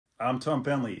I'm Tom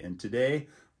Penley, and today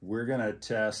we're gonna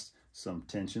test some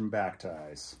tension back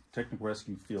ties. Technical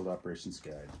Rescue Field Operations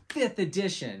Guide. 5th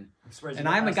edition. And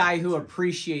I'm a guy who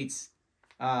appreciates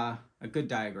a good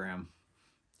diagram.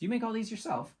 Do you make all these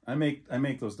yourself? I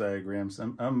make those diagrams.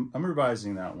 I'm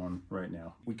revising that one right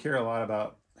now. We care a lot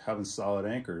about having solid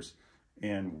anchors,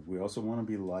 and we also want to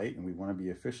be light and we want to be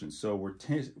efficient. So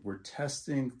we're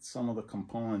testing some of the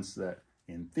components that,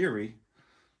 in theory,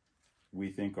 we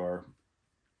think are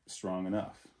strong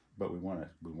enough, but we want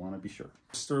to be sure.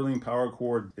 Sterling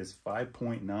PowerCord is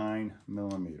 5.9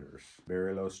 millimeters,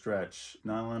 very low stretch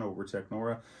nylon over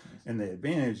Technora, and the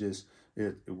advantage is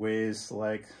it weighs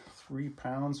like 3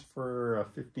 pounds for a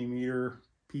 50-meter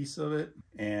piece of it,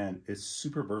 and it's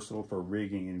super versatile for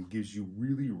rigging and gives you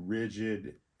really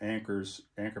rigid anchor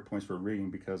points for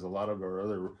rigging, because a lot of our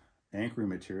other anchoring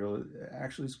material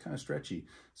actually is kind of stretchy.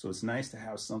 So it's nice to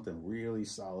have something really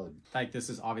solid. Like, this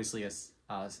is obviously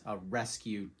a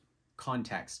rescue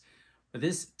context, but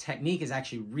this technique is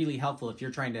actually really helpful if you're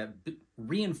trying to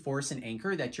reinforce an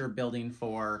anchor that you're building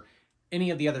for any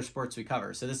of the other sports we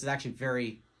cover. So this is actually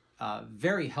very,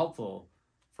 very helpful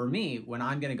for me when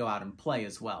I'm going to go out and play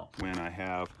as well. When I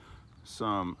have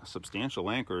some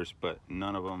substantial anchors, but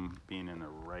none of them being in the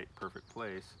right perfect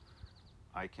place,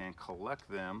 I can collect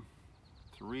them,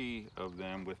 3 of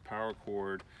them with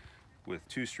PowerCord, with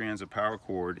 2 strands of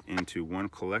PowerCord into one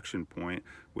collection point,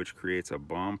 which creates a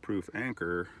bomb-proof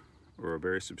anchor, or a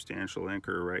very substantial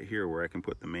anchor right here, where I can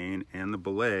put the main and the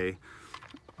belay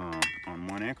on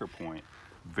one anchor point.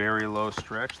 Very low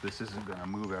stretch. This isn't going to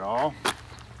move at all.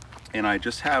 And I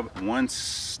just have one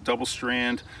double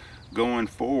strand going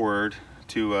forward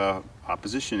to a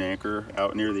opposition anchor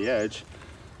out near the edge.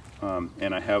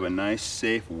 And I have a nice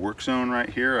safe work zone right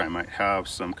here. I might have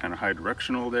some kind of high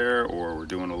directional there, or we're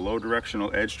doing a low directional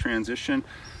edge transition,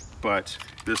 but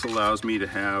this allows me to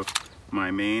have my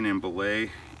main and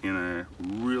belay in a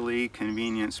really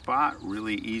convenient spot,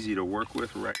 really easy to work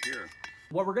with right here.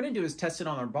 What we're going to do is test it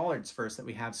on our bollards first that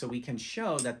we have, so we can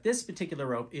show that this particular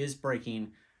rope is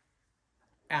breaking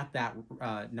at that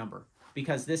number,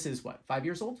 because this is what, 5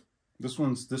 years old? This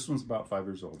one's about 5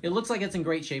 years old. It looks like it's in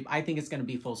great shape. I think it's going to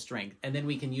be full strength. And then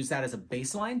we can use that as a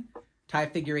baseline, tie a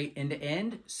figure 8 end to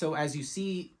end. So as you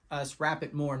see us wrap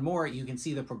it more and more, you can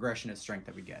see the progression of strength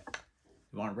that we get.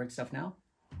 You want to break stuff now?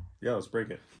 Yeah, let's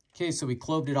break it. Okay, so we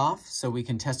cloved it off so we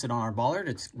can test it on our bollard.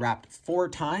 It's wrapped 4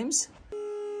 times.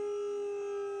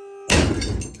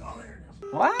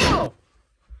 Wow!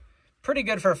 Pretty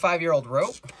good for a 5-year-old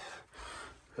rope.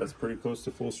 That's pretty close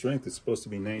to full strength. It's supposed to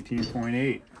be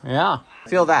 19.8. Yeah,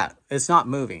 feel that. It's not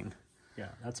moving. Yeah,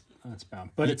 that's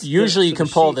bound. But it's usually you can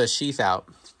pull the sheath out.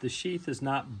 The sheath is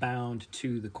not bound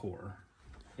to the core.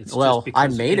 It's well, just I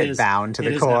made it bound to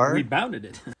the core. We bounded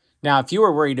it. Now, if you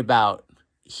were worried about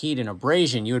heat and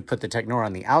abrasion, you would put the Technora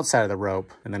on the outside of the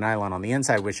rope and the nylon on the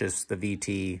inside, which is the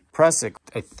VT press.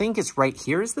 I think it's right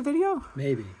here is the video?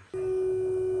 Maybe.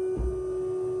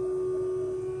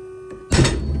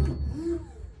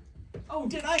 Oh,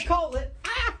 did I call it?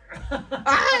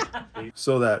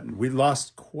 So that we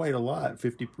lost quite a lot,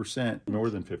 50%, more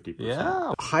than 50%.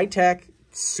 Yeah. High-tech,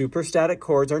 super static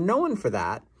cords are known for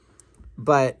that,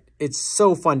 but it's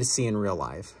so fun to see in real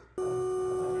life.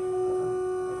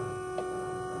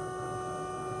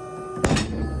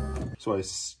 So I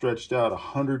stretched out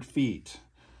 100 feet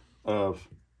of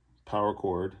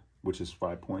PowerCord, which is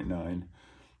 5.9,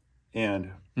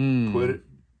 and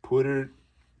put it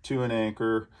to an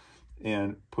anchor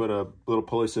and put a little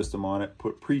pulley system on it,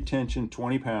 put pre-tension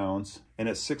 20 pounds, and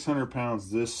at 600 pounds,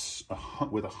 this,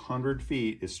 with 100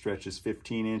 feet, it stretches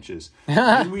 15 inches.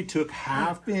 Then we took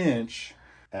 ½ inch.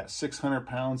 At 600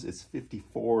 pounds, it's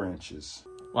 54 inches.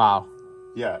 Wow.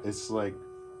 Yeah, it's like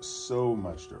so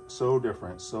much, so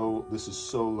different. So this is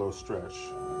so low stretch.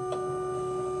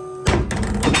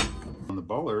 On the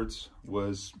bollards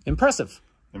was impressive.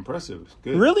 Impressive.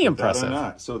 Good. Really impressive.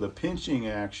 Not. So the pinching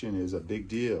action is a big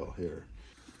deal here.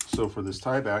 So for this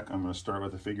tie back, I'm going to start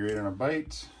with a figure 8 on a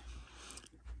bite.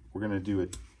 We're going to do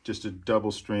just a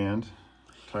double strand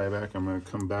tie back. I'm going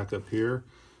to come back up here.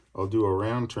 I'll do a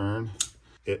round turn.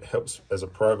 It helps as a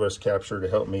progress capture to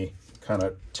help me kind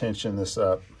of tension this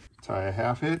up. Tie a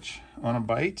 ½ hitch on a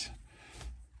bite.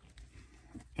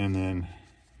 And then...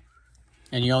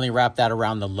 And you only wrap that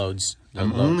around the loads.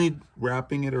 I'm only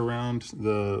wrapping it around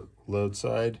the load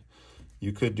side.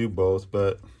 You could do both,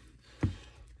 but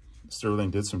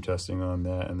Sterling did some testing on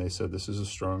that, and they said this is a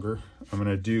stronger. I'm going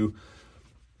to do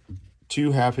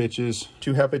 2 ½ hitches.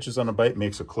 2 ½ hitches on a bite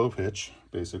makes a clove hitch,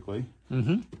 basically.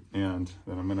 And then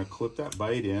I'm going to clip that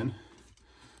bite in,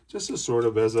 just as sort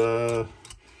of as a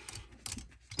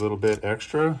A little bit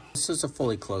extra. This is a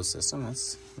fully closed system. That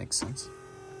makes sense.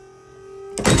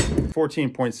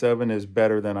 14.7 is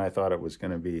better than I thought it was going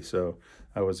to be, so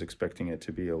I was expecting it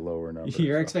to be a lower number.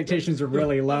 Your expectations are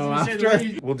really low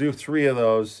after. We'll do 3 of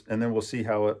those, and then we'll see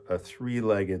how a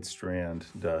 3-legged strand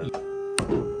does.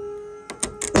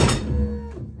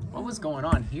 What was going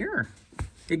on here?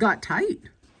 It got tight.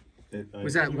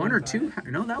 Was that 1 or 2?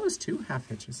 No, that was 2 half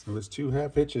hitches. It was 2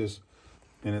 half hitches,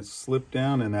 and it slipped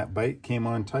down, and that bite came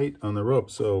on tight on the rope.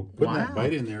 So putting that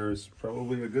bite in there is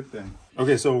probably a good thing.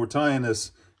 Okay, so we're tying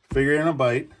this figure in a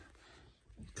bite,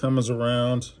 comes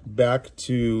around back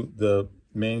to the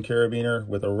main carabiner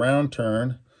with a round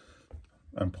turn.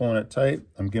 I'm pulling it tight.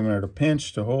 I'm giving it a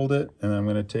pinch to hold it, and I'm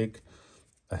going to take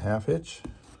a half hitch.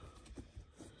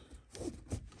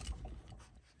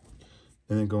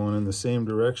 And then going in the same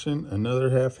direction,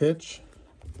 another half hitch.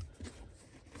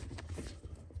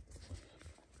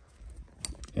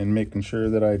 And making sure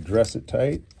that I dress it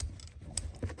tight.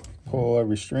 Pull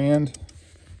every strand.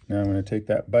 Now I'm going to take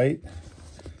that bite.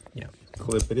 Yeah.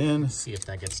 Clip it in. See if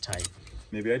that gets tight.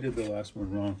 Maybe I did the last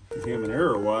one wrong. Human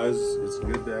error-wise, it's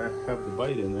good to have the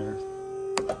bite in there.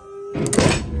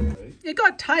 It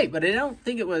got tight, but I don't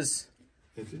think it was...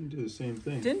 It didn't do the same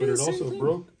thing. Didn't but do it the same also thing.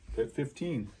 broke at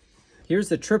 15. Here's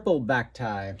the triple back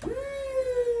tie.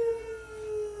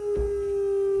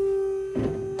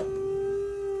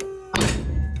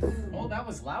 Oh, that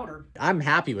was louder. I'm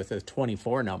happy with the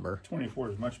 24 number.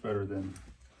 24 is much better than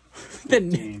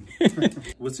Then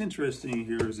 15. What's interesting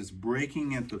here is it's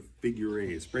breaking at the figure 8.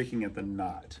 It's breaking at the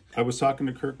knot. I was talking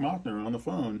to Kirk Mothner on the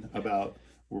phone about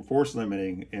we're force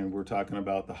limiting, and we're talking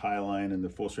about the high line and the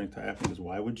full strength tie. Because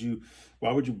why would you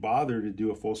bother to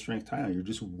do a full strength tie line? You're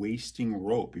just wasting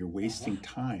rope. You're wasting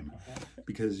time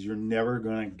because you're never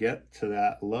going to get to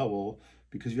that level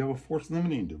because you have a force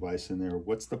limiting device in there.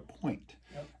 What's the point?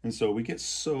 And so we get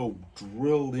so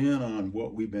drilled in on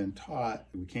what we've been taught,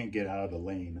 we can't get out of the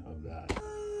lane of that.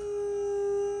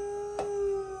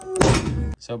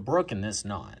 So broken this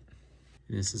knot.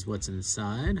 This is what's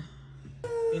inside.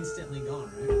 Instantly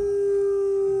gone, right?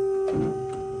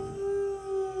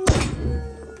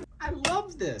 I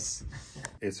love this.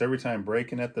 It's every time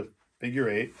breaking at the figure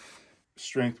 8,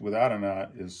 strength without a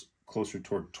knot is closer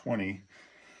toward 20.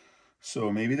 So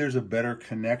maybe there's a better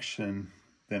connection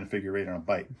than a figure 8 on a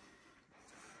bite.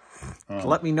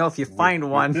 Let me know if you find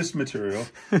one. With this material,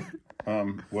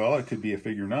 well, it could be a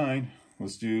figure 9.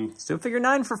 Let's do a figure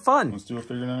 9 for fun. Let's do a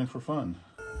figure 9 for fun.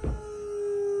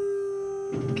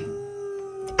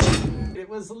 It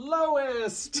was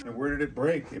lowest. And where did it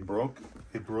break? It broke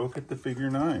at the figure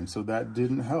 9, so that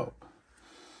didn't help.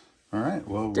 All right,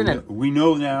 well, we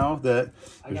know now that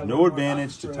there's no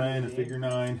advantage to tying a figure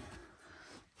 9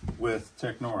 with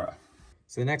Technora.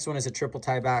 So the next one is a triple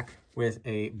tie back with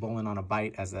a bowline on a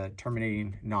bite as a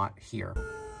terminating knot here.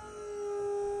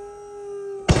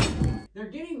 They're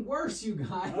getting worse, you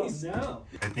guys. Oh, no.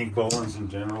 I think bowlines in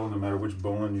general, no matter which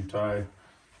bowline you tie,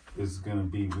 is going to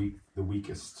be the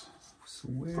weakest.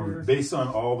 Based on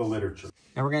all the literature.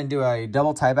 Now we're going to do a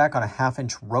double tie back on a 1/2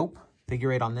 inch rope,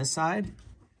 figure 8 on this side,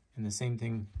 and the same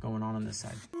thing going on this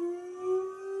side.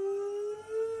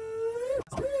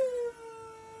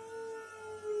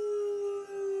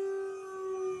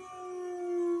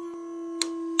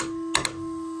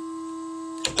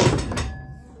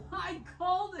 I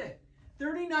called it!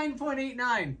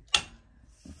 39.89.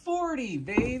 40,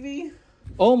 baby.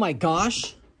 Oh my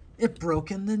gosh. It broke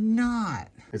in the knot.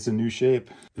 It's a new shape.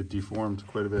 It deformed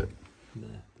quite a bit.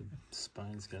 The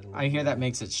spine's got a little I hear that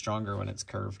makes it stronger when it's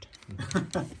curved.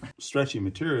 Stretchy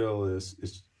material is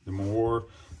the more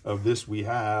of this we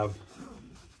have,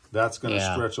 that's going to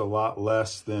stretch a lot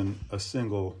less than a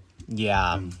single.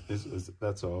 Yeah. And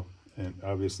that's all. And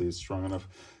obviously it's strong enough.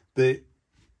 The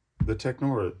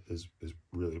Technora is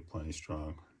really plenty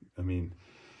strong. I mean,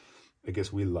 I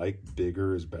guess we like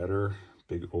bigger is better.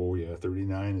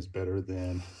 39 is better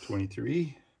than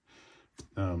 23.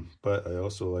 But I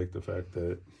also like the fact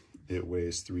that it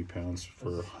weighs 3 pounds for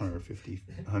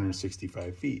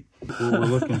 165 feet. What we're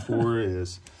looking for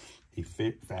is a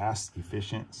fast,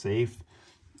 efficient, safe.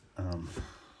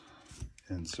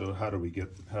 And so how do we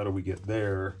get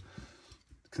there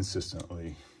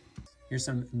consistently? Here's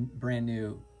some brand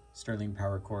new Sterling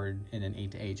PowerCord in an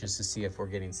 8-to-8 just to see if we're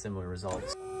getting similar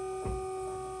results.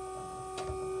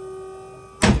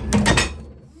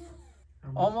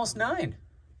 Almost 9.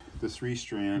 The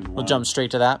 3-strand one. We'll jump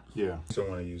straight to that. Yeah. Don't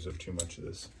want to use up too much of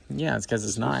this. Yeah, it's because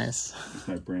it's nice. It's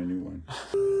my brand new one.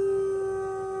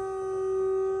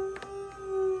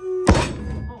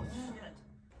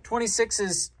 26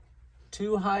 is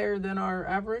 2 higher than our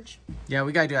average. Yeah,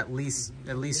 we gotta do at least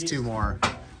 2 more.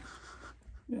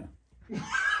 Yeah.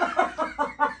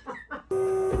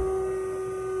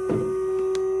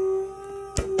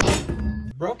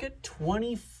 Broke it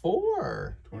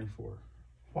 24. 24.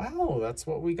 Wow, that's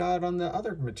what we got on the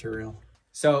other material.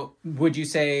 So would you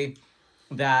say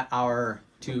that our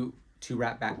two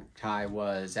wrap back tie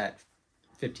was at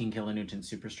 15 kilonewtons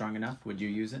super strong enough? Would you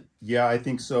use it? Yeah, I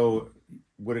think so.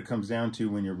 What it comes down to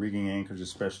when you're rigging anchors,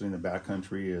 especially in the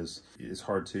backcountry, is it's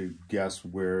hard to guess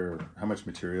how much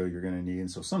material you're going to need. And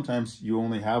so sometimes you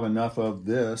only have enough of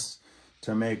this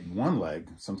to make one leg.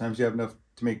 Sometimes you have enough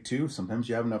to make two. Sometimes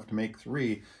you have enough to make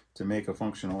three to make a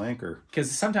functional anchor.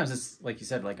 Because sometimes it's, like you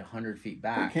said, like 100 feet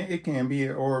back. It can be,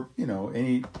 or, you know,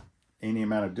 any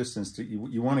amount of distance.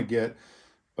 You want to get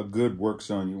a good work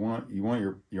zone. You want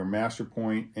your master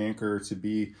point anchor to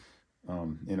be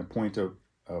in a point of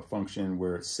function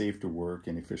where it's safe to work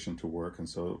and efficient to work.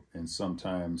 And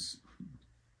sometimes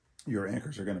your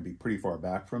anchors are going to be pretty far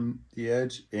back from the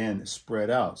edge and spread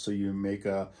out. So you make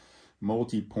a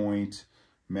multi-point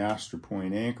master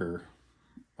point anchor.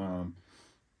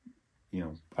 You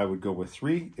know, I would go with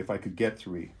 3 if I could get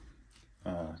 3,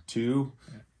 2,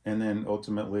 and then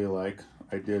ultimately, like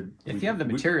I did. If you have the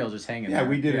material just hanging there. Yeah,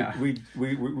 we did it.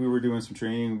 We were doing some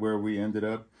training where we ended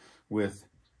up with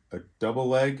a double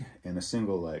leg and a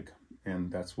single leg,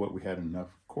 and that's what we had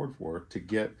enough cord for to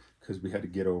get, because we had to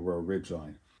get over a ridge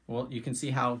line. Well, you can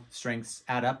see how strengths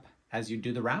add up as you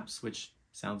do the wraps, which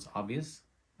sounds obvious,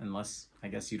 unless I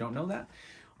guess you don't know that.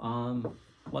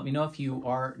 Let me know if you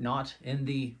are not in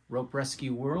the rope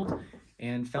rescue world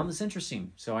and found this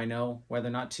interesting, so I know whether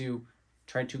or not to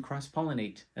try to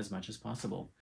cross-pollinate as much as possible.